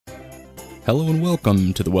Hello and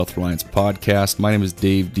welcome to the Wealth Reliance Podcast. My name is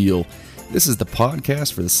Dave Deal. This is the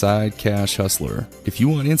podcast for the side cash hustler. If you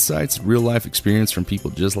want insights and real life experience from people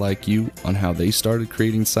just like you on how they started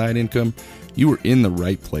creating side income, you are in the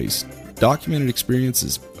right place. Documented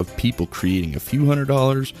experiences of people creating a few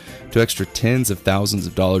 $100s to extra tens of thousands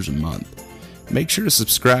of dollars a month. Make sure to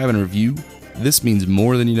subscribe and review. This means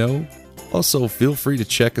more than you know. Also, feel free to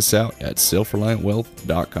check us out at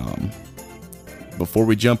selfreliantwealth.com. Before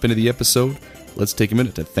we jump into the episode, let's take a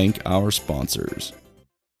minute to thank our sponsors.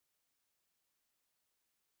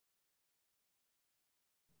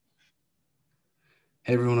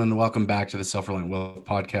 Hey everyone, and welcome back to the Self-Reliant Wealth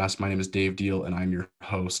Podcast. My name is Dave Deal, and I'm your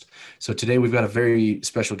host. So today we've got a very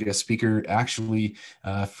special guest speaker, actually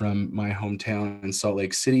from my hometown in Salt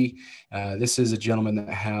Lake City. This is a gentleman that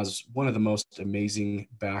has one of the most amazing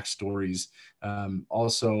backstories.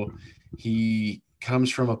 Also, he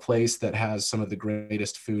comes from a place that has some of the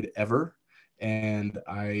greatest food ever, and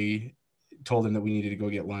I told him that we needed to go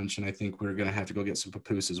get lunch, and I think we're going to have to go get some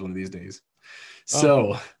pupusas one of these days.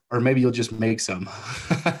 So, or maybe you'll just make some.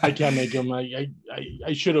 I can't make them. I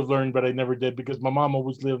should have learned, but I never did because my mom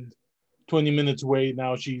always lived 20 minutes away.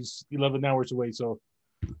 Now she's 11 hours away. So,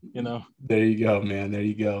 you know. There you go, man. There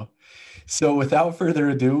you go. So without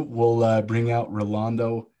further ado, we'll bring out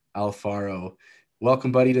Rolando Alfaro.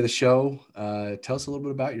 Welcome, buddy, to the show. Tell us a little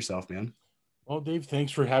bit about yourself, man. Well, Dave,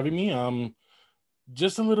 thanks for having me.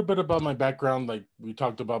 Just a little bit about my background, like we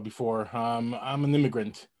talked about before. I'm an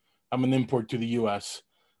immigrant. I'm an import to the U.S.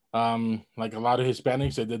 Like a lot of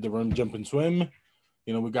Hispanics, I did the run, jump, and swim.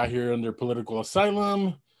 You know, we got here under political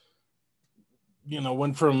asylum. You know,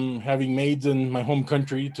 went from having maids in my home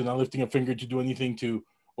country to not lifting a finger to do anything to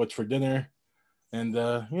what's for dinner. And,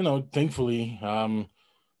 you know, thankfully,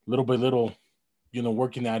 little by little, you know,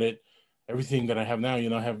 working at it, everything that I have now, you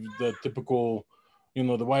know, I have the typical, you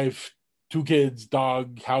know, the wife, 2 kids,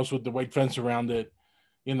 dog, house with the white fence around it.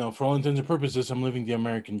 You know, for all intents and purposes, I'm living the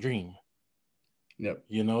American dream. Yep.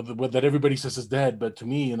 You know, that everybody says is dead. But to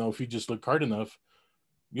me, you know, if you just look hard enough,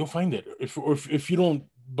 you'll find it. If you don't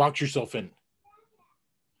box yourself in.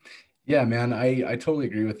 Yeah, man, I totally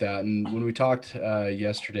agree with that. And when we talked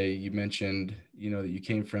yesterday, you mentioned, you know, that you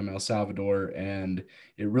came from El Salvador, and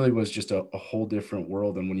it really was just a whole different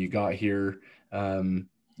world. And when you got here,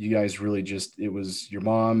 you guys really just, it was your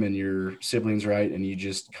mom and your siblings, right? And you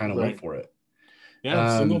just kind of went for it.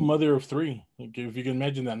 Yeah, single mother of 3. If you can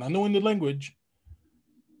imagine that. Not knowing the language.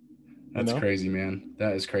 That's crazy, man.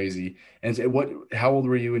 That is crazy. And how old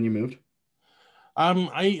were you when you moved?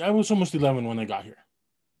 I was almost 11 when I got here.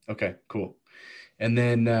 Okay, cool. And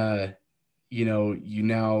then, you know, you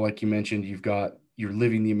now, like you mentioned, you're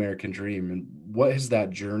living the American dream. And what has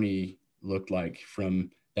that journey looked like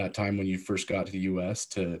from that time when you first got to the US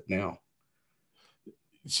to now?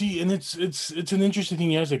 See, and it's an interesting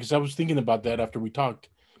thing you asked, because I was thinking about that after we talked.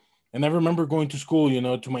 And I remember going to school, you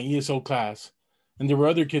know, to my ESL class, and there were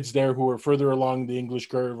other kids there who were further along the English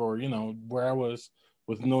curve, or, you know, where I was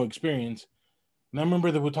with no experience. And I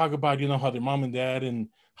remember they would talk about, you know, how their mom and dad, and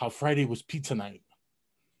how Friday was pizza night.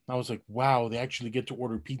 And I was like, wow, they actually get to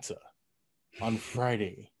order pizza on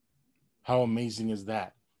Friday. How amazing is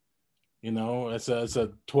that? You know, as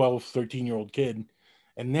a 12, 13-year-old kid.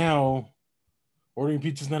 And now ordering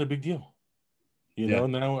pizza is not a big deal. You know,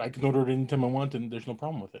 now I can order it anytime I want, and there's no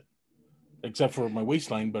problem with it, except for my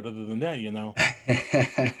waistline. But other than that, you know,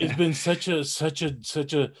 it's been such a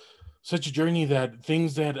journey, that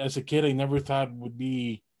things that as a kid I never thought would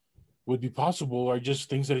be possible are just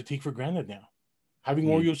things that I take for granted now. Having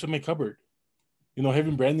Oreos in my cupboard, you know,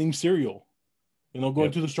 having brand name cereal, you know,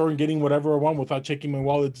 going to the store and getting whatever I want without checking my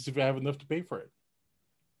wallet to see if I have enough to pay for it.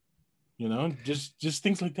 You know, just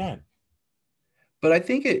things like that. But I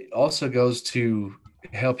think it also goes to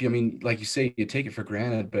help you. I mean, like you say, you take it for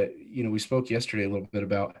granted, but, you know, we spoke yesterday a little bit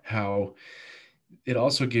about how it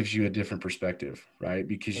also gives you a different perspective, right?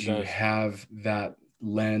 Because you have that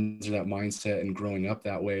lens or that mindset, and growing up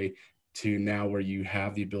that way to now where you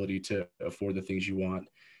have the ability to afford the things you want.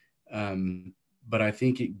 But I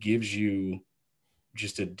think it gives you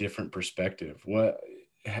just a different perspective.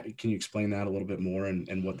 Can you explain that a little bit more,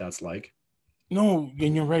 and what that's like? No,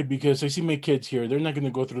 and you're right, because I see my kids here. They're not going to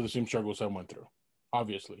go through the same struggles I went through,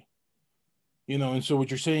 obviously. You know, and so what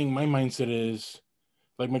you're saying, my mindset is,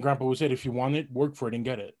 like my grandpa always said, if you want it, work for it and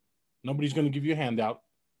get it. Nobody's going to give you a handout.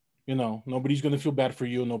 You know, nobody's going to feel bad for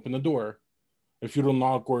you and open the door if you don't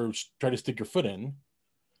knock or try to stick your foot in.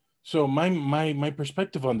 So my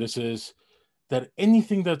perspective on this is that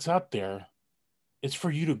anything that's out there, it's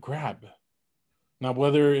for you to grab. Now,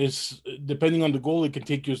 whether it's, depending on the goal, it can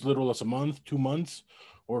take you as little as a month, 2 months,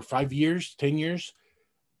 or 5 years, 10 years.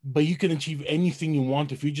 but you can achieve anything you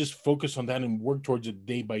want if you just focus on that and work towards it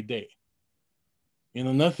day by day.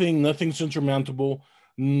 Nothing's insurmountable,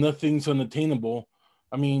 nothing's unattainable.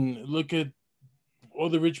 I mean, look at all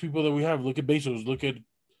the rich people that we have. Look at Bezos. Look at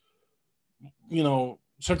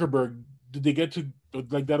Zuckerberg. Did they get to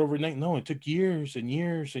like that overnight? No, it took years and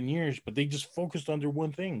years and years, but they just focused on their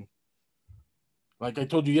one thing. Like I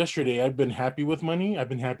told you yesterday, I've been happy with money. I've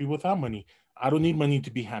been happy without money. I don't need money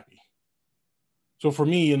to be happy. So for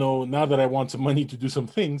me, now that I want some money to do some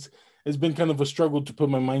things, it's been kind of a struggle to put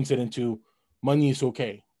my mindset into money is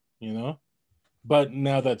okay, but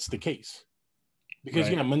now that's the case. Because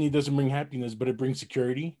Right. yeah, money doesn't bring happiness, but it brings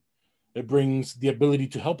security. It brings the ability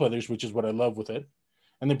to help others, which is what I love with it.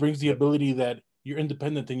 And it brings the Yep. ability that you're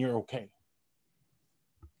independent and you're okay.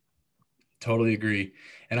 Totally agree.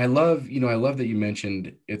 And I love that you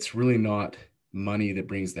mentioned it's really not money that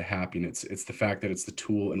brings the happiness. It's the fact that it's the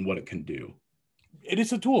tool and what it can do. It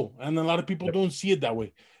is a tool, and a lot of people Yep. don't see it that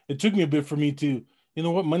way. It took me a bit for me to,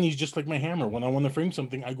 money is just like my hammer. When I want to frame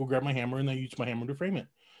something, I go grab my hammer and I use my hammer to frame it.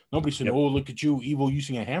 Nobody said, Yep. "Oh, look at you, evil,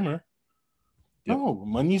 using a hammer." Yep. No,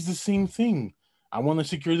 money is the same thing. I want to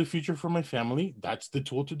secure the future for my family. That's the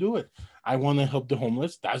tool to do it. I want to help the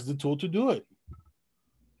homeless. That's the tool to do it.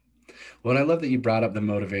 Well, and I love that you brought up the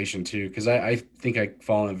motivation too, because I think I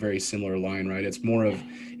fall in a very similar line, right? It's more of,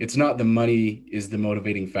 it's not the money is the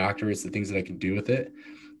motivating factor, it's the things that I can do with it.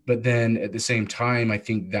 But then at the same time, I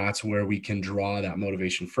think that's where we can draw that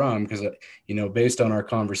motivation from, because, based on our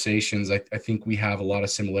conversations, I think we have a lot of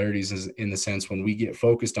similarities in the sense when we get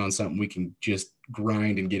focused on something, we can just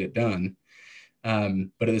grind and get it done.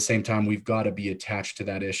 But at the same time, we've got to be attached to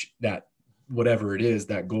that issue, that whatever it is,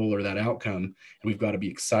 that goal or that outcome, and we've got to be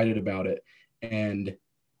excited about it. And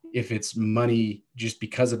if it's money, just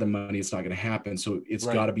because of the money, it's not going to happen. So it's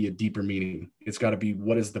got Right. to be a deeper meaning. It's got to be,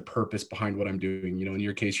 what is the purpose behind what I'm doing? In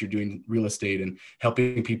your case, you're doing real estate and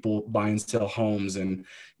helping people buy and sell homes and,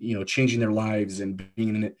 changing their lives and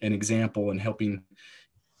being an example and helping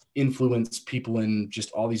influence people in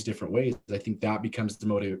just all these different ways. I think that becomes the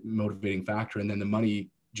motivating factor. And then the money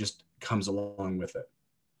just comes along with it.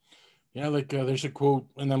 Yeah, like there's a quote,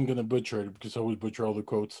 and I'm gonna butcher it because I always butcher all the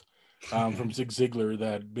quotes, from Zig Ziglar,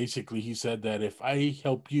 that basically he said that if I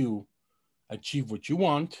help you achieve what you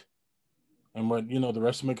want and what the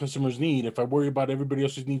rest of my customers need, if I worry about everybody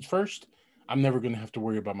else's needs first, I'm never gonna have to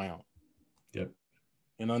worry about my own. Yep.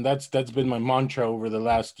 And that's been my mantra over the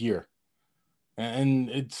last year, and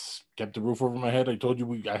it's kept the roof over my head. I told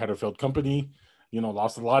you I had a failed company,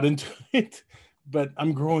 lost a lot into it, but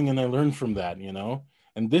I'm growing and I learned from that,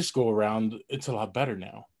 And this go around, it's a lot better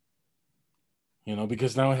now,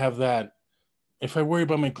 because now I have that. If I worry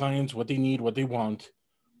about my clients, what they need, what they want,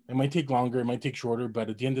 it might take longer, it might take shorter, but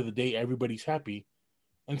at the end of the day, everybody's happy.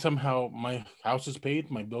 And somehow my house is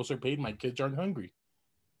paid, my bills are paid, my kids aren't hungry.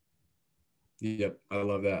 Yep. I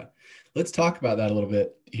love that. Let's talk about that a little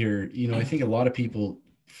bit here. I think a lot of people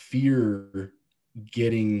fear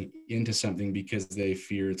getting into something because they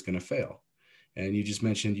fear it's going to fail. And you just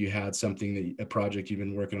mentioned you had a project you've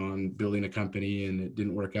been working on, building a company, and it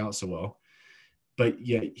didn't work out so well. But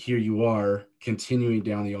yet here you are continuing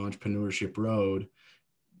down the entrepreneurship road,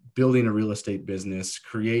 building a real estate business,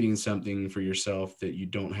 creating something for yourself that you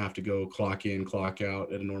don't have to go clock in, clock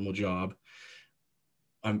out at a normal job.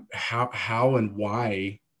 How and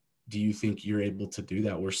why do you think you're able to do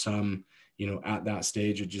that? Where some, at that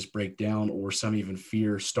stage would just break down, or some even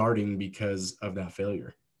fear starting because of that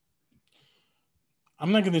failure?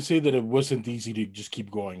 I'm not going to say that it wasn't easy to just keep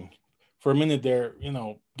going. For a minute there,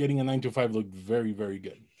 getting a 9 to 5 looked very, very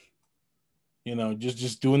good.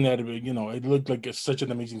 Just doing that, it looked like such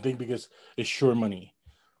an amazing thing because it's sure money.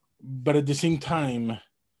 But at the same time,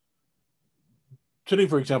 today,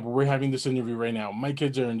 for example, we're having this interview right now. My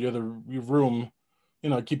kids are in the other room.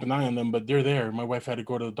 I keep an eye on them, but they're there. My wife had to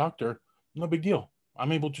go to the doctor. No big deal.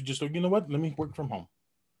 I'm able to just, let me work from home.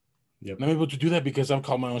 Yep. And I'm able to do that because I'll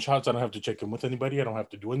call my own shots. I don't have to check in with anybody. I don't have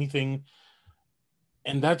to do anything.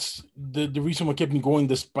 And that's the reason what kept me going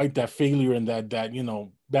despite that failure and that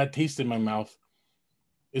bad taste in my mouth,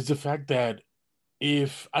 is the fact that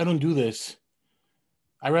if I don't do this,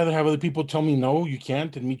 I'd rather have other people tell me no, you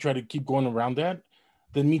can't, and me try to keep going around that,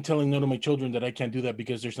 than me telling no to my children that I can't do that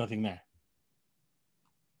because there's nothing there.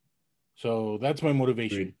 So that's my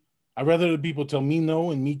motivation. Agreed. I'd rather the people tell me no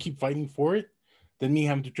and me keep fighting for it than me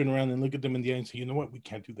having to turn around and look at them in the eye and say, you know what, we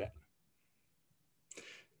can't do that.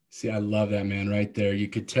 See, I love that, man. Right there, you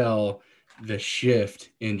could tell the shift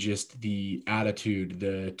in just the attitude,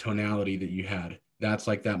 the tonality that you had. That's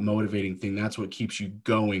like that motivating thing. That's what keeps you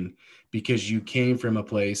going, because you came from a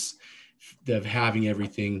place of having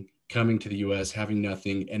everything, coming to the US, having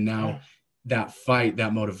nothing, and now Yeah. that fight,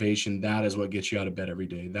 that motivation, that is what gets you out of bed every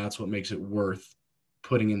day. That's what makes it worth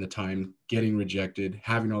putting in the time, getting rejected,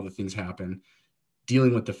 having all the things happen,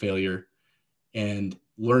 dealing with the failure, and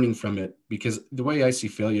learning from it. Because the way I see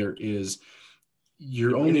failure is The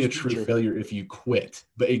you're only a greatest true teacher. failure if you quit.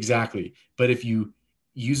 But exactly. But if you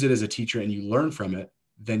use it as a teacher and you learn from it,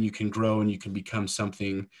 then you can grow and you can become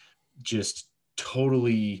something just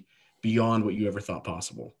totally beyond what you ever thought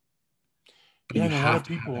possible. But Yeah, you and a lot have of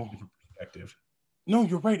to have that people. different perspective. No,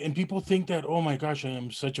 you're right. And people think that, oh my gosh, I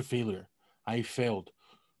am such a failure. I failed.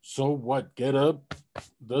 So what? Get up,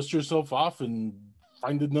 dust yourself off, and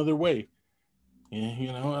find another way.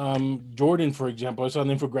 Yeah, Jordan, for example, I saw an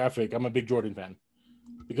infographic. I'm a big Jordan fan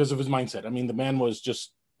because of his mindset. I mean, the man was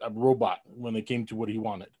just a robot when it came to what he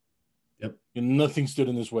wanted. Yep. Nothing stood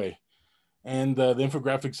in his way. And the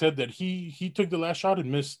infographic said that he took the last shot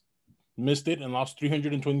and missed it and lost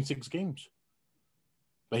 326 games.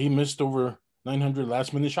 But he missed over 900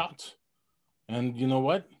 last minute shots. And you know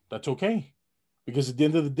what? That's okay. Because at the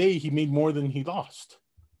end of the day, he made more than he lost.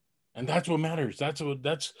 And that's what matters. That's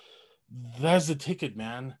the ticket,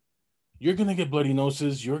 man. You're gonna get bloody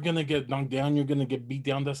noses, you're gonna get knocked down, you're gonna get beat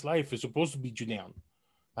down. That's life. It's supposed to beat you down.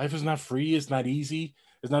 Life is not free, it's not easy,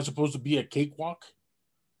 it's not supposed to be a cakewalk.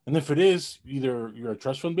 And if it is, either you're a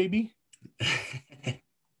trust fund baby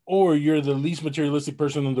or you're the least materialistic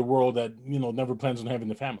person in the world that never plans on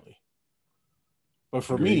having a family. But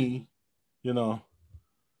for Agreed. me, you know,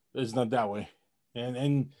 it's not that way.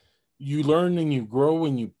 And you learn and you grow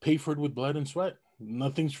and you pay for it with blood and sweat.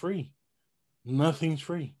 Nothing's free. Nothing's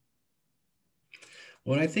free.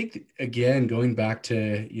 Well, I think again, going back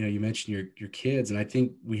to, you mentioned your kids, and I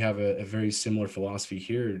think we have a very similar philosophy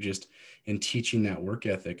here, just in teaching that work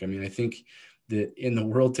ethic. I mean, I think that in the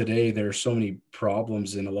world today, there are so many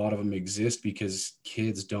problems, and a lot of them exist because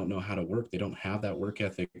kids don't know how to work. They don't have that work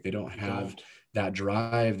ethic. They don't They have don't. that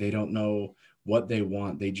drive. They don't know what they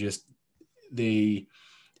want. They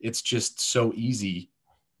it's just so easy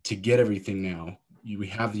to get everything now. We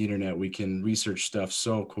have the internet. We can research stuff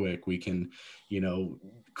so quick. We can, you know,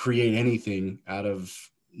 create anything out of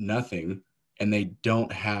nothing, and they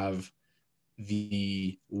don't have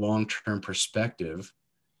the long-term perspective.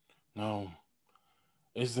 No.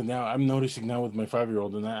 Is the now I'm noticing now with my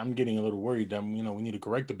 5-year-old, and I'm getting a little worried. We need to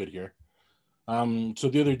correct a bit here. So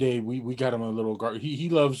the other day we got him a little he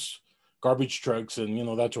loves garbage trucks and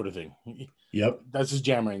that sort of thing. Yep. That's his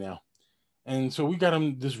jam right now. And so we got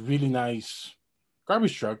him this really nice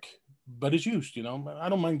garbage truck, but it's used. I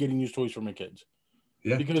don't mind getting used toys for my kids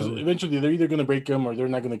Yeah, because totally. eventually they're either going to break them or they're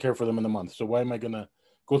not going to care for them in a month. So why am I going to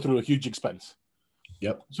go through a huge expense?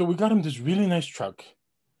 Yep. So we got him this really nice truck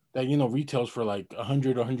that retails for like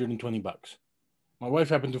 100 or $120. My wife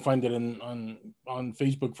happened to find it on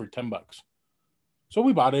Facebook for $10. So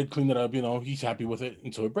we bought it, cleaned it up. He's happy with it,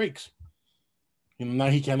 and so it breaks. Now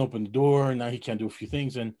he can't open the door. Now he can't do a few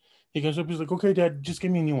things, and he goes up. He's like, "Okay, Dad, just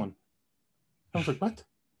give me a new one." I was like, "What?"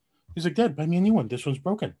 He's like, "Dad, buy me a new one. This one's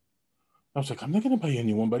broken." I was like, "I'm not gonna buy you a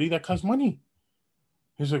new one, buddy. That costs money."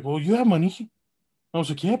 He's like, "Well, you have money." I was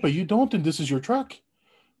like, "Yeah, but you don't, and this is your truck."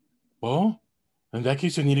 Well, in that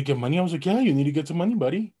case, I need to get money. I was like, "Yeah, you need to get some money,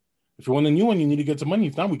 buddy. If you want a new one, you need to get some money.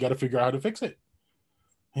 If not, we got to figure out how to fix it."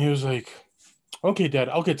 And he was like, "Okay, Dad,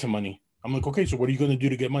 I'll get some money." I'm like, "Okay, so what are you gonna do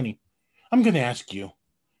to get money?" "I'm gonna ask you."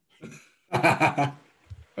 That's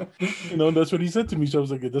what he said to me. So I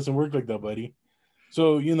was like, "It doesn't work like that, buddy."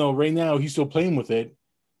 So right now he's still playing with it.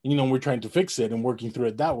 We're trying to fix it and working through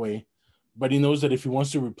it that way. But he knows that if he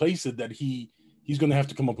wants to replace it, that he's going to have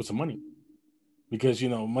to come up with some money because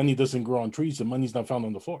money doesn't grow on trees and money's not found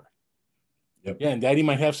on the floor. Yep. Yeah, and Daddy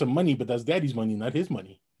might have some money, but that's Daddy's money, not his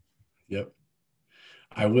money. Yep.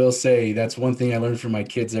 I will say that's one thing I learn from my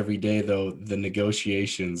kids every day, though, the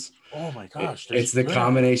negotiations. Oh my gosh, It's the yeah.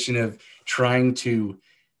 combination of trying to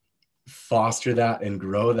foster that and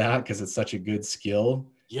grow that because it's such a good skill.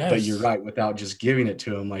 But you're Yes. right, without just giving it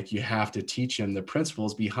to them, like you have to teach them the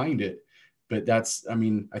principles behind it. But I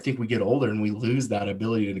mean, I think we get older and we lose that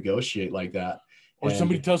ability to negotiate like that. Or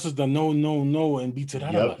somebody And tells us the no, no, no, and beats it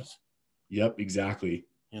out of yep, us. exactly.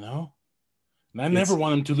 And I never It's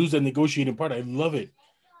want him to lose that negotiating part. I love it.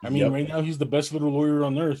 I mean, yep, right now he's the best little lawyer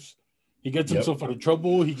on earth. He gets yep, himself out of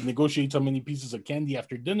trouble. He can negotiate how many pieces of candy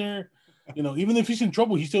after dinner. Even if he's in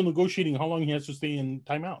trouble, he's still negotiating how long he has to stay in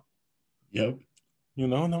timeout. yep.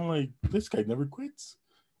 And I'm like, this guy never quits.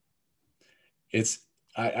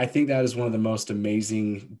 I think that is one of the most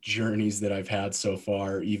amazing journeys that I've had so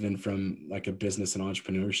far, even from like a business and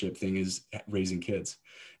entrepreneurship thing, is raising kids,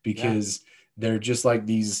 Yeah. because they're just like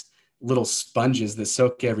these little sponges that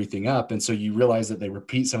soak everything up. And so you realize that they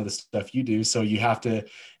repeat some of the stuff you do. So you have to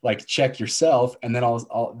like check yourself. And then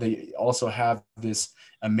they also have this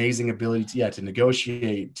amazing ability to, to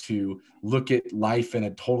negotiate, to look at life in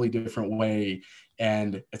a totally different way.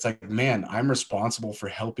 And it's like, man, I'm responsible for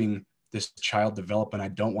helping this child develop, and I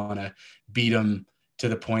don't want to beat them to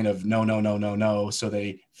the point of no, no, no, no, no. So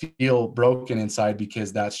they feel broken inside,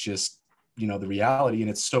 because that's just, the reality. And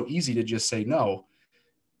it's so easy to just say no.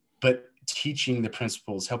 But teaching the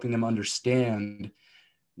principles, helping them understand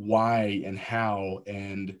why and how,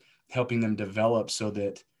 and helping them develop so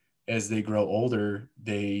that as they grow older,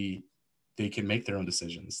 they can make their own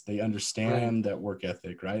decisions. They understand that work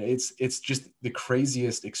ethic, right? It's just the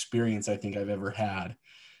craziest experience I think I've ever had.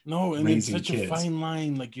 No, and it's such a fine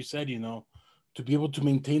line, like you said, to be able to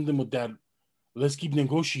maintain them with that, let's keep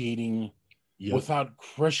negotiating without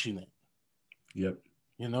crushing it. Yep.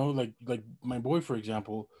 Like my boy, for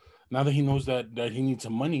example, now that he knows that he needs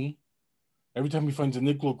some money, every time he finds a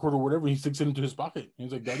nickel or quarter or whatever, he sticks it into his pocket.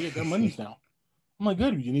 He's like, Daddy, I got monies now. I'm like,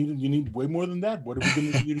 good. You need way more than that. What are we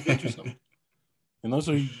going to do to get you some?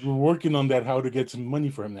 So we're working on that, how to get some money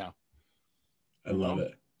for him now. I love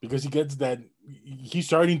it. Because he gets that, he's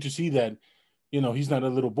starting to see that, he's not a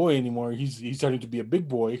little boy anymore. He's starting to be a big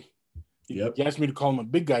boy. Yep. He asked me to call him a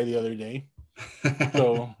big guy the other day.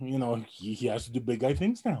 So, he has to do big guy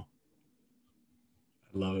things now.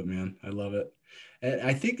 I love it, man. I love it. And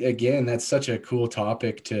I think, again, that's such a cool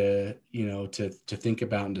topic to, to think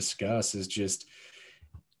about and discuss, is just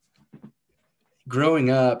growing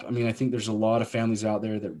up. I mean, I think there's a lot of families out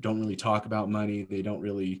there that don't really talk about money. They don't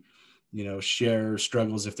really, share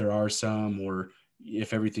struggles if there are some, or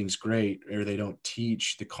if everything's great, or they don't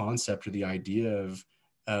teach the concept or the idea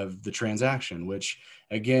of the transaction, which,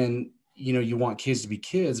 again, you want kids to be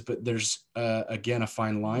kids, but there's again, a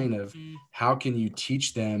fine line of how can you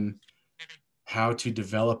teach them how to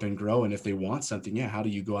develop and grow. And if they want something, how do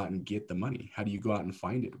you go out and get the money? How do you go out and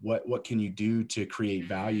find it? What can you do to create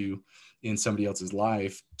value in somebody else's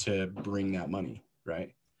life to bring that money?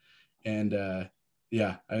 Right. And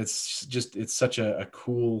it's such a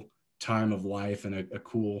cool time of life, and a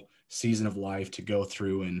cool season of life to go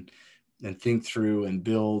through and think through and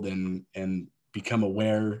build and become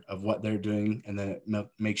aware of what they're doing. And then it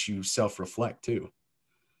makes you self-reflect too.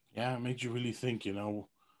 Yeah. It makes you really think,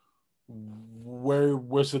 where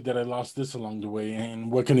was it that I lost this along the way, and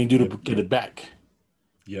what can I do to get it back?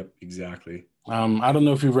 Yep, exactly. I don't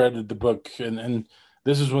know if you read the book, and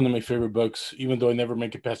this is one of my favorite books, even though I never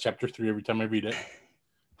make it past chapter 3 every time I read it.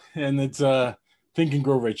 And it's Think and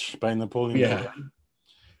Grow Rich by Napoleon Hill.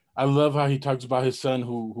 I love how he talks about his son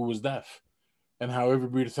who was deaf, and how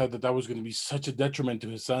everybody thought that was going to be such a detriment to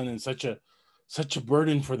his son and such a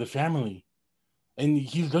burden for the family. And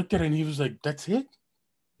he looked at it and he was like, that's it?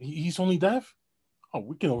 He's only deaf? Oh,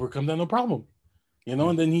 we can overcome that, no problem. And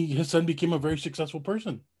then his son became a very successful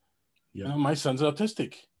person. Yep. My son's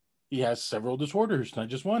autistic. He has several disorders, not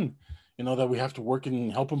just one, that we have to work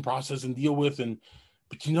and help him process and deal with.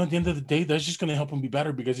 But at the end of the day, that's just going to help him be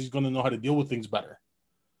better, because he's going to know how to deal with things better.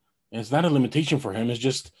 And it's not a limitation for him. It's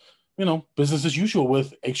just, business as usual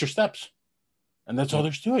with extra steps. And that's all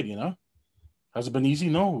there's to it, Has it been easy?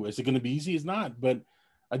 No. Is it going to be easy? It's not. But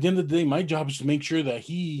at the end of the day, my job is to make sure that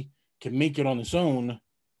he can make it on his own,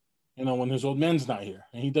 when his old man's not here.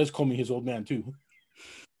 And he does call me his old man too.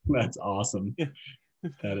 That's awesome. Yeah.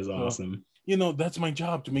 That is awesome. That's my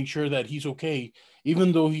job, to make sure that he's okay.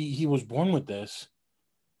 Even though he was born with this,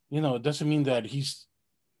 it doesn't mean that he's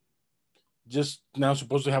just now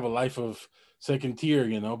supposed to have a life of second tier,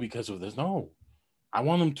 because of this. No, I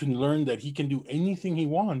want him to learn that he can do anything he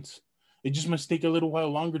wants. It just must take a little while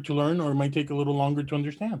longer to learn, or it might take a little longer to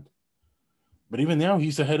understand. But even now,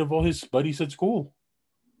 he's ahead of all his buddies at school.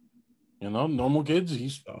 Normal kids,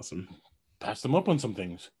 he's awesome. Passed them up on some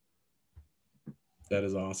things. That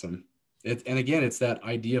is awesome. And again, it's that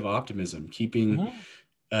idea of optimism, keeping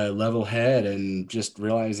a level head, and just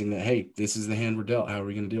realizing that, hey, this is the hand we're dealt. How are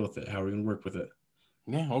we going to deal with it? How are we going to work with it?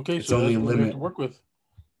 Yeah. Okay. It's only a limit to work with.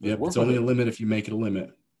 Yep. It's only a limit if you make it a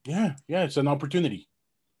limit. Yeah. Yeah. It's an opportunity.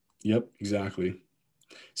 Yep. Exactly.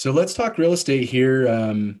 So let's talk real estate here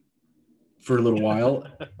for a little while.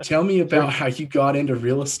 Tell me about how you got into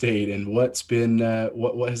real estate, and what's been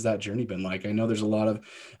what has that journey been like? I know there's a lot of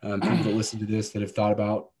people that listen to this that have thought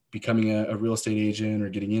about becoming a real estate agent or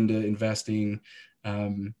getting into investing.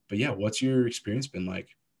 But yeah, what's your experience been like?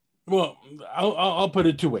 Well, I'll put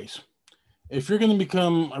it two ways. If you're going to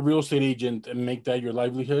become a real estate agent and make that your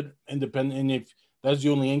livelihood, independent, and if that's the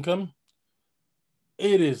only income,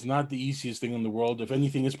 it is not the easiest thing in the world. If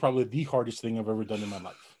anything, it's probably the hardest thing I've ever done in my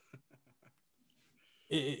life.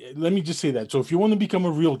 let me just say that. So if you want to become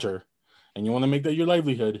a realtor and you want to make that your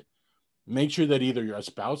livelihood, make sure that either your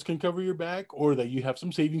spouse can cover your back or that you have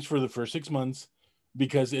some savings for the first 6 months,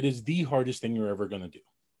 because it is the hardest thing you're ever going to do.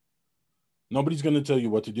 Nobody's going to tell you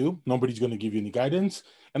what to do. Nobody's going to give you any guidance.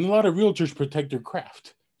 And a lot of realtors protect their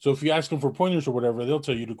craft. So if you ask them for pointers or whatever, they'll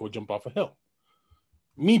tell you to go jump off a hill.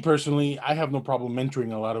 Me personally, I have no problem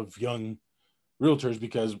mentoring a lot of young realtors,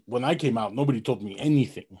 because when I came out, nobody told me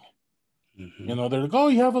anything. Mm-hmm. You know, they're like, oh,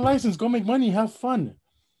 you have a license, go make money, have fun.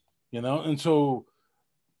 You know, and so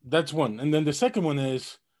that's one. And then the second one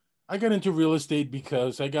is I got into real estate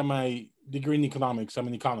because I got my degree in economics. I'm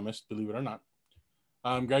an economist, believe it or not.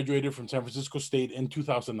 Graduated from San Francisco State in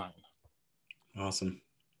 2009. Awesome.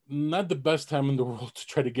 Not the best time in the world to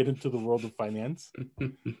try to get into the world of finance,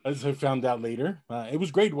 as I found out later. It was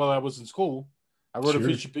great while I was in school. I wrote a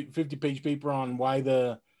 50-page paper on why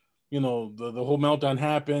the whole meltdown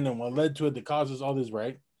happened and what led to it, the causes, all this,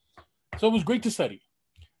 right? So it was great to study.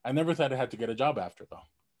 I never thought I had to get a job after, though.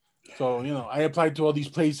 So, you know, I applied to all these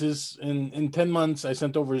places. In 10 months, I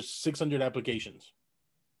sent over 600 applications,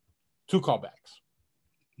 2 callbacks.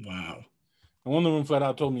 Wow. And one of them flat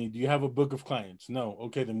out told me, do you have a book of clients? No.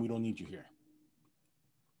 Okay, then we don't need you here.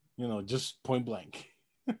 You know, just point blank.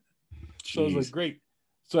 So I was like, great.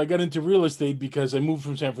 So I got into real estate because I moved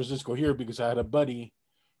from San Francisco here because I had a buddy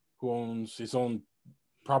who owns his own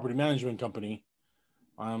property management company.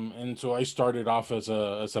 And so I started off as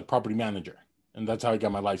a property manager. And that's how I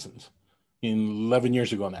got my license 11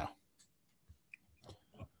 years ago now.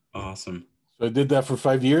 Awesome. So I did that for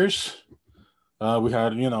 5 years.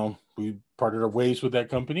 We parted our ways with that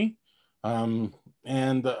company. And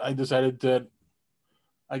I decided that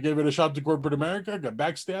I gave it a shot to corporate America, got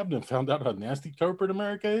backstabbed, and found out how nasty corporate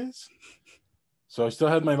America is. So I still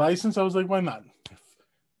had my license. I was like, why not? If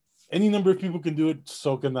any number of people can do it,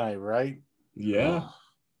 so can I, right? Yeah.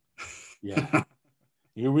 Yeah.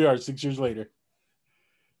 Here we are 6 years later.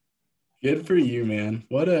 Good for you, man.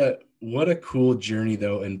 What a cool journey,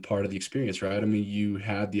 though, and part of the experience, right? I mean, you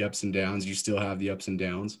had the ups and downs. You still have the ups and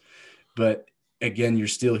downs. But again, you're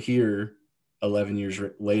still here 11 years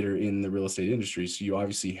later in the real estate industry. So you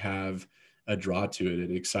obviously have a draw to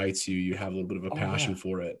it. It excites you. You have a little bit of a passion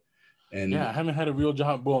for it. And yeah, I haven't had a real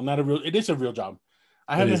job. Well, it is a real job.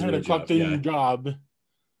 I haven't had a clocked in job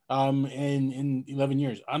in 11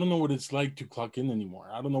 years. I don't know what it's like to clock in anymore.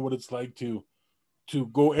 I don't know what it's like to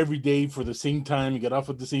go every day for the same time, you get off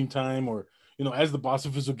at the same time, or, you know, as the boss,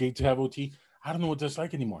 if it's okay to have OT. I don't know what that's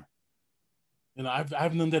like anymore. You know, I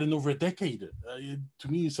haven't done that in over a decade. To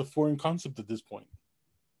me, it's a foreign concept at this point.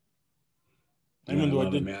 Even though I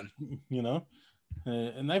did, man. You know,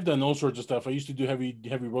 and I've done all sorts of stuff. I used to do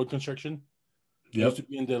heavy road construction. Yep. I used to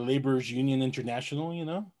be in the Laborers Union International. You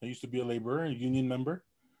know, I used to be a laborer, a union member.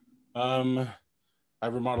 I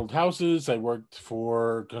remodeled houses. I worked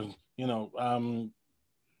for, you know,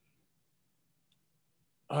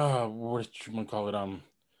 what should one call it?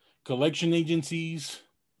 Collection agencies.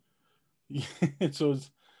 So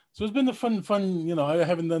it's been a fun, you know, I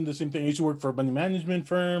haven't done the same thing. I used to work for a money management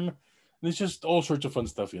firm, and it's just all sorts of fun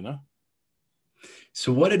stuff, you know?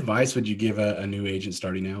 So what advice would you give a new agent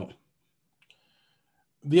starting out?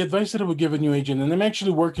 The advice that I would give a new agent, and I'm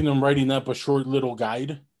actually working on writing up a short little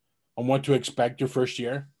guide on what to expect your first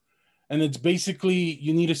year. And it's basically,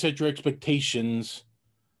 you need to set your expectations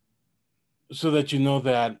so that you know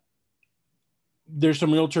that there's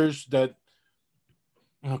some realtors that,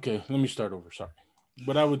 okay, let me start over. Sorry.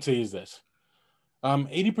 What I would say is this.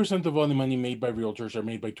 80% of all the money made by realtors are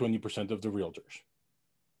made by 20% of the realtors.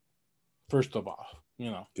 First of all,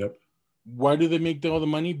 you know. Yep. Why do they make all the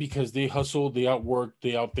money? Because they hustle, they outwork,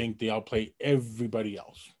 they outthink, they outplay everybody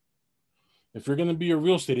else. If you're going to be a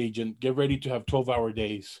real estate agent, get ready to have 12-hour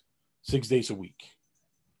days, 6 days a week.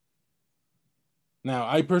 Now,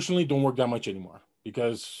 I personally don't work that much anymore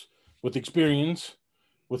because with experience,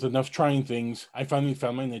 with enough trying things, I finally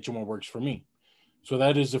found my niche and what works for me. So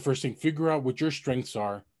that is the first thing. Figure out what your strengths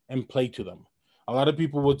are and play to them. A lot of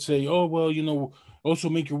people would say, oh, well, you know, also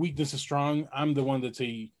make your weaknesses strong. I'm the one that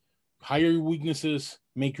say, hire your weaknesses,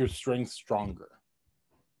 make your strengths stronger.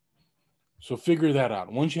 So figure that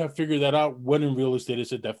out. Once you have figured that out, what in real estate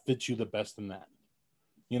is it that fits you the best in that?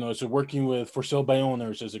 You know, is it working with for sale by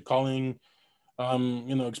owners? Is it calling,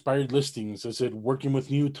 expired listings? Is it working with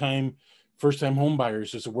first-time home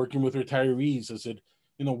buyers? Is it working with retirees? Is it,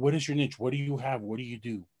 you know, what is your niche? What do you have? What do you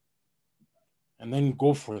do? And then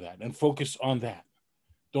go for that and focus on that.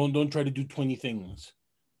 Don't try to do 20 things,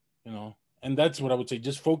 you know. And that's what I would say.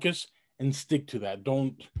 Just focus and stick to that.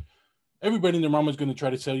 Everybody and their mama is going to try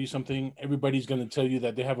to sell you something. Everybody's going to tell you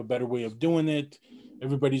that they have a better way of doing it.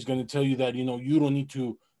 Everybody's going to tell you that, you don't need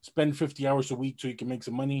to spend 50 hours a week so you can make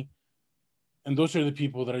some money. And those are the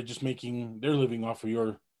people that are just making their living off of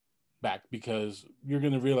your back, because you're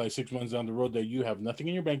going to realize 6 months down the road that you have nothing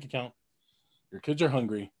in your bank account, your kids are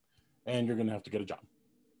hungry, and you're going to have to get a job.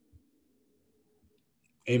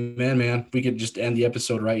 Amen, man. We could just end the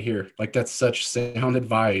episode right here. Like, that's such sound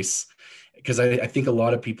advice, because I think a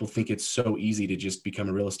lot of people think it's so easy to just become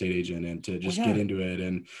a real estate agent and to just get into it.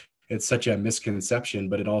 And it's such a misconception,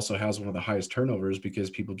 but it also has one of the highest turnovers, because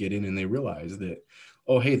people get in and they realize that,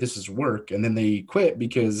 oh, hey, this is work. And then they quit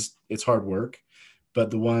because it's hard work. But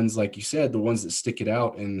the ones, like you said, the ones that stick it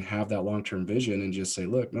out and have that long-term vision and just say,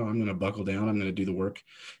 look, no, I'm going to buckle down. I'm going to do the work.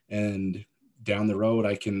 And down the road,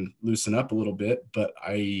 I can loosen up a little bit, but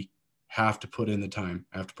I have to put in the time.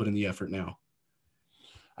 I have to put in the effort now.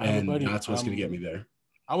 And that's what's going to get me there.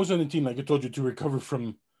 I was on the team, like I told you, to recover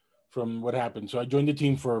from what happened. So I joined the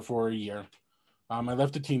team for a year. I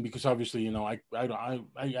left the team because obviously, I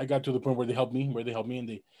got to the point where they helped me, and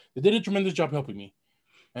they did a tremendous job helping me.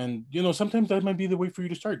 And, sometimes that might be the way for you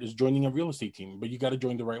to start, is joining a real estate team, but you got to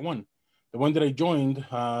join the right one. The one that I joined,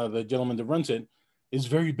 the gentleman that runs it, is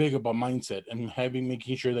very big about mindset and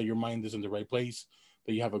making sure that your mind is in the right place,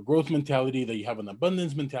 that you have a growth mentality, that you have an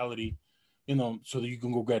abundance mentality, so that you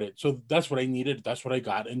can go get it. So that's what I needed. That's what I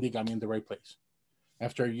got. And they got me in the right place.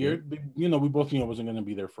 After a year, we both knew I wasn't going to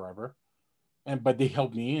be there forever. But they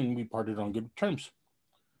helped me, and we parted on good terms.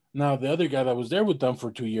 Now, the other guy that was there with them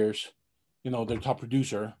for 2 years, their top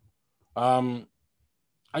producer, I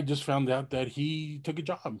just found out that he took a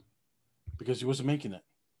job because he wasn't making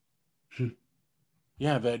it.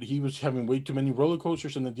 Yeah, that he was having way too many roller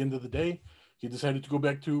coasters, and at the end of the day, he decided to go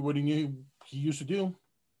back to what he knew he used to do,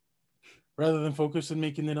 rather than focus on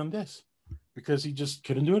making it on this, because he just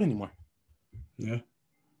couldn't do it anymore. Yeah.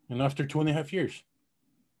 And after 2.5 years.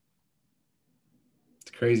 It's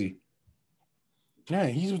crazy. Yeah,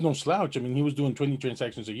 he was no slouch. I mean, he was doing 20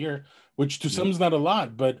 transactions a year, which to some is not a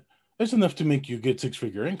lot, but it's enough to make you get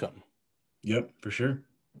 6-figure income. Yep, for sure.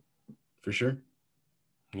 For sure.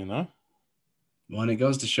 Well, and it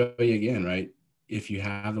goes to show you again, right? If you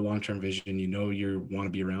have the long-term vision, you want to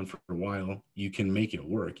be around for a while, you can make it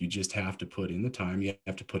work. You just have to put in the time. You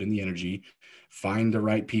have to put in the energy, find the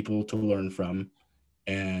right people to learn from,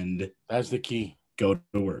 and that's the key. Go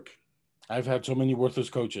to work. I've had so many worthless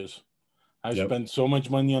coaches. I've spent so much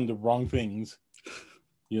money on the wrong things,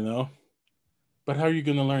 but how are you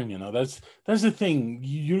going to learn? That's the thing.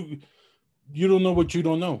 You don't know what you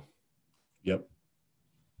don't know. Yep.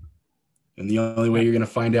 And the only way you're going to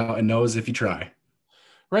find out and know is if you try.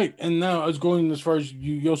 Right. And now I was going as far as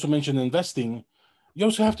you also mentioned investing. You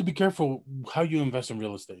also have to be careful how you invest in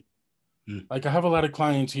real estate. Like, I have a lot of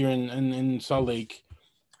clients here in Salt Lake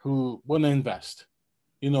who want to invest,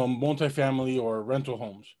 multifamily or rental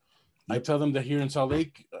homes. I tell them that here in Salt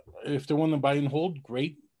Lake, if they want to buy and hold,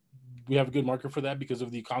 great. We have a good market for that because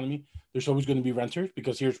of the economy. There's always going to be renters,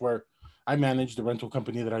 because here's where I manage the rental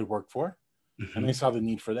company that I work for. And I saw the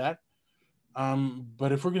need for that.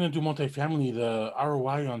 But if we're going to do multifamily, the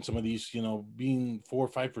ROI on some of these, being 4 or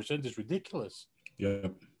 5% is ridiculous. Yeah.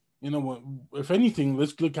 If anything,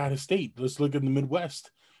 let's look out of state. Let's look at the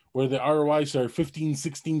Midwest, where the ROIs are 15,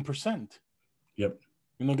 16%. Yep.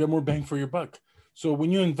 Get more bang for your buck. So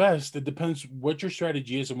when you invest, it depends what your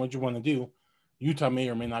strategy is and what you want to do. Utah may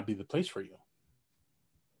or may not be the place for you.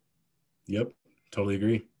 Yep. Totally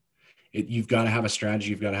agree. You've got to have a strategy.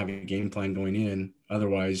 You've got to have a game plan going in.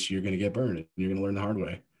 Otherwise, you're going to get burned, and you're going to learn the hard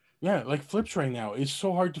way. Yeah, like flips right now. It's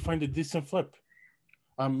so hard to find a decent flip.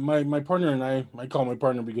 My partner and I call my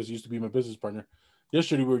partner because he used to be my business partner.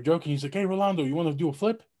 Yesterday, we were joking. He's like, hey, Rolando, you want to do a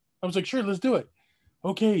flip? I was like, sure, let's do it.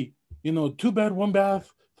 Okay, 2 bed, 1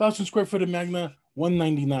 bath, 1,000 square foot of Magna,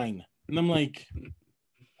 $199. And I'm like,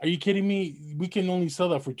 are you kidding me? We can only sell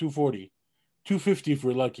that for $240, $250 if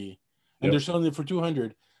we're lucky. And they're selling it for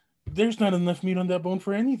 $200. There's not enough meat on that bone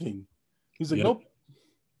for anything. He's like, nope.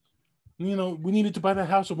 We needed to buy that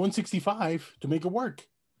house at $165 to make it work.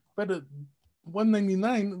 But at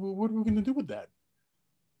 $199, what are we going to do with that?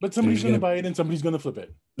 But somebody's going to buy it and somebody's going to flip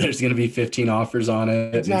it. There's going to be 15 offers on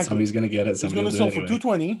it. Exactly. And somebody's going to get it. It's going to sell for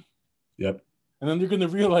 $220. Yep. And then they're going to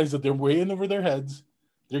realize that they're way in over their heads.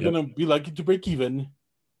 They're going to be lucky to break even.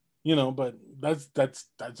 But that's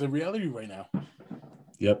a reality right now.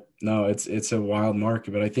 Yep. No, it's a wild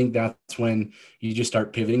market, but I think that's when you just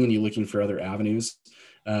start pivoting and you're looking for other avenues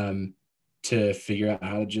to figure out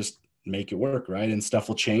how to just make it work, right? And stuff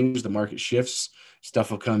will change. The market shifts.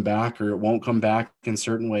 Stuff will come back or it won't come back in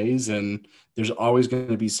certain ways. And there's always going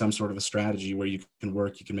to be some sort of a strategy where you can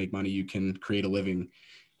work, you can make money, you can create a living.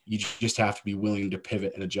 You just have to be willing to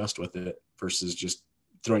pivot and adjust with it versus just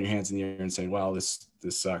throwing your hands in the air and saying, "Wow, this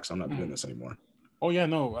sucks. I'm not doing this anymore." Oh yeah,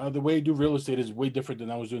 no. The way I do real estate is way different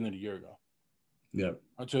than I was doing it a year ago. Yep.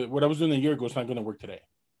 So what I was doing a year ago is not going to work today.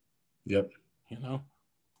 Yep. You know,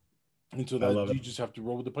 and so I love that you it. just have to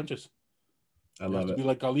roll with the punches. I You love have to it. be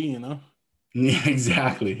like Ali, you know. Yeah,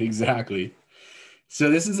 exactly. So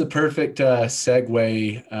this is a perfect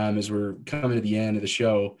segue as we're coming to the end of the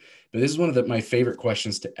show. But this is one of my favorite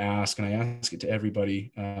questions to ask, and I ask it to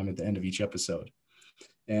everybody at the end of each episode.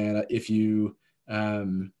 And if you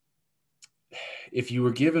were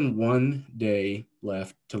given one day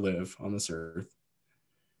left to live on this earth,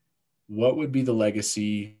 what would be the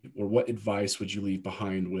legacy, or what advice would you leave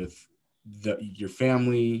behind with your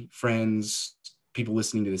family, friends, people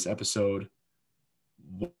listening to this episode?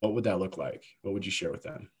 What would that look like? What would you share with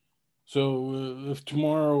them? So if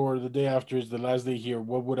tomorrow or the day after is the last day here,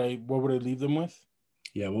 what would I leave them with?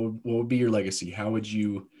 Yeah, what would be your legacy?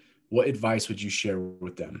 What advice would you share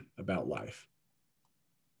with them about life?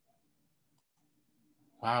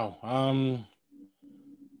 Wow.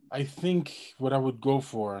 I think what I would go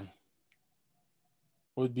for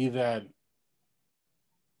would be that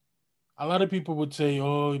a lot of people would say,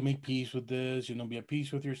 "Oh, make peace with this. Be at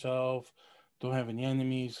peace with yourself. Don't have any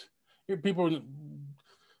enemies."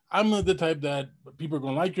 I'm the type that people are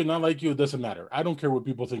going to like you, not like you. It doesn't matter. I don't care what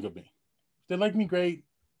people think of me. If they like me, great.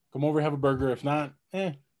 Come over, have a burger. If not,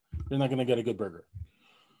 you're not going to get a good burger.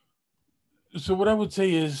 So what I would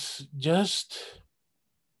say is just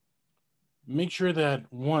make sure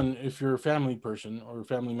that, one, if you're a family person or a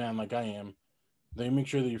family man like I am, that you make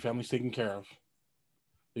sure that your family's taken care of,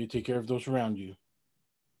 that you take care of those around you,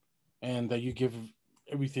 and that you give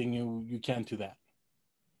everything you can to that.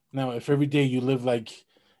 Now, if every day you live like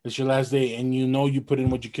it's your last day and you put in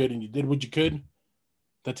what you could and you did what you could,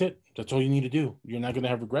 that's it. That's all you need to do. You're not going to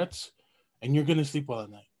have regrets, and you're going to sleep well at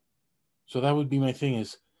night. So that would be my thing,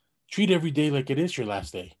 is treat every day like it is your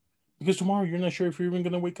last day, because tomorrow you're not sure if you're even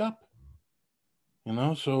going to wake up.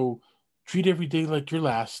 So treat every day like your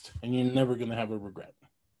last, and you're never going to have a regret.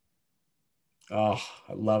 Oh,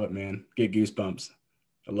 I love it, man. Get goosebumps.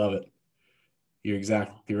 I love it. You're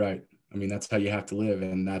exactly right. I mean, that's how you have to live,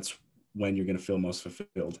 and that's when you're going to feel most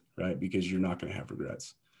fulfilled, right? Because you're not going to have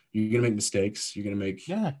regrets. You're going to make mistakes. You're going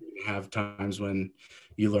to have times when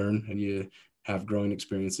you learn and you have growing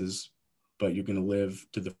experiences, but you're going to live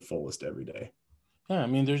to the fullest every day. Yeah, I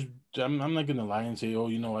mean, I'm not going to lie and say,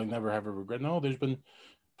 I never have a regret. No, there's been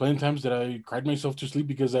plenty of times that I cried myself to sleep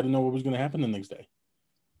because I didn't know what was going to happen the next day.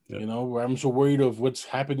 Yep. Where I'm so worried of what's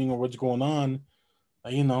happening or what's going on.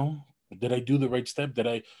 Did I do the right step? Did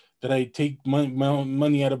I take my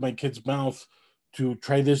money out of my kid's mouth to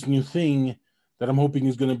try this new thing that I'm hoping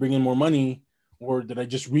is going to bring in more money, or did I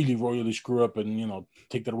just really royally screw up and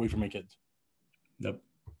take that away from my kids? Yep.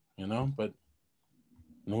 But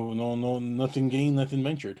no, nothing gained, nothing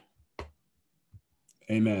ventured.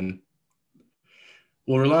 Amen.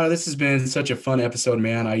 Well, Rolando, this has been such a fun episode,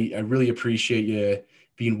 man. I really appreciate you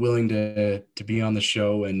being willing to be on the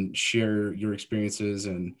show and share your experiences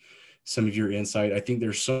and some of your insight. I think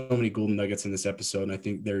there's so many golden nuggets in this episode, and I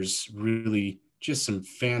think there's really just some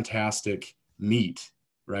fantastic meat,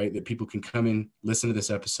 right? That people can come in, listen to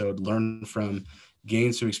this episode, learn from,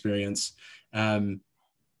 gain some experience.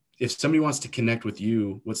 If somebody wants to connect with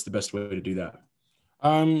you, what's the best way to do that?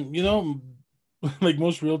 Like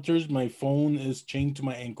most realtors, my phone is chained to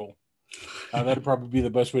my ankle. That'd probably be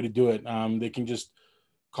the best way to do it. They can just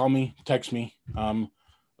call me, text me.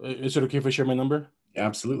 Is it okay if I share my number?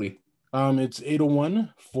 Absolutely. It's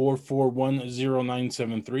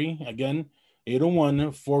 801-441-0973. Again,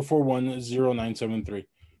 801-441-0973.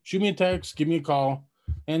 Shoot me a text, give me a call,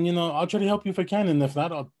 and I'll try to help you if I can. And if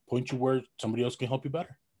not, I'll point you where somebody else can help you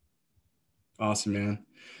better. Awesome, man.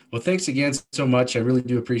 Well, thanks again so much. I really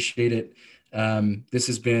do appreciate it. This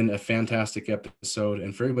has been a fantastic episode.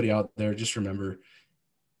 And for everybody out there, just remember,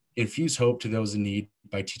 infuse hope to those in need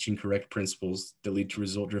by teaching correct principles that lead to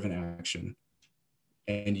result-driven action.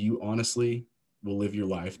 And you honestly will live your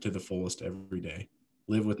life to the fullest every day.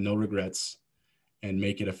 Live with no regrets and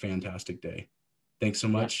make it a fantastic day. Thanks so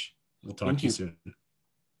much. We'll talk to you soon.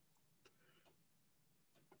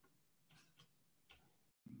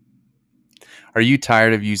 Are you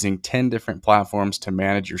tired of using 10 different platforms to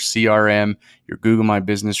manage your CRM, your Google My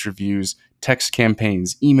Business reviews, text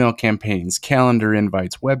campaigns, email campaigns, calendar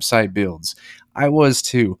invites, website builds? I was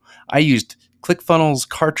too. I used ClickFunnels,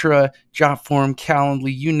 Kartra, Jotform,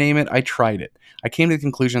 Calendly, you name it, I tried it. I came to the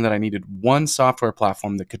conclusion that I needed one software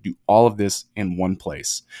platform that could do all of this in one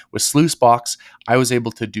place. With Sluicebox, I was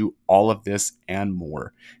able to do all of this and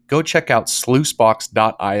more. Go check out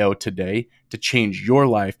sluicebox.io today to change your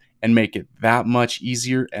life and make it that much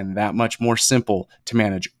easier and that much more simple to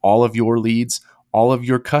manage all of your leads, all of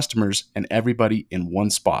your customers, and everybody in one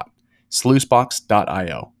spot.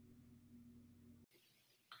 Sluicebox.io.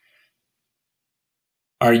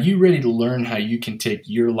 Are you ready to learn how you can take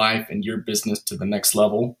your life and your business to the next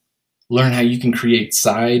level? Learn how you can create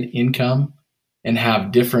side income and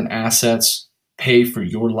have different assets pay for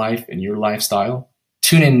your life and your lifestyle?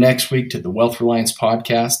 Tune in next week to the Wealth Reliance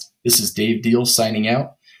Podcast. This is Dave Deal signing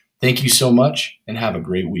out. Thank you so much and have a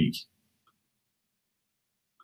great week.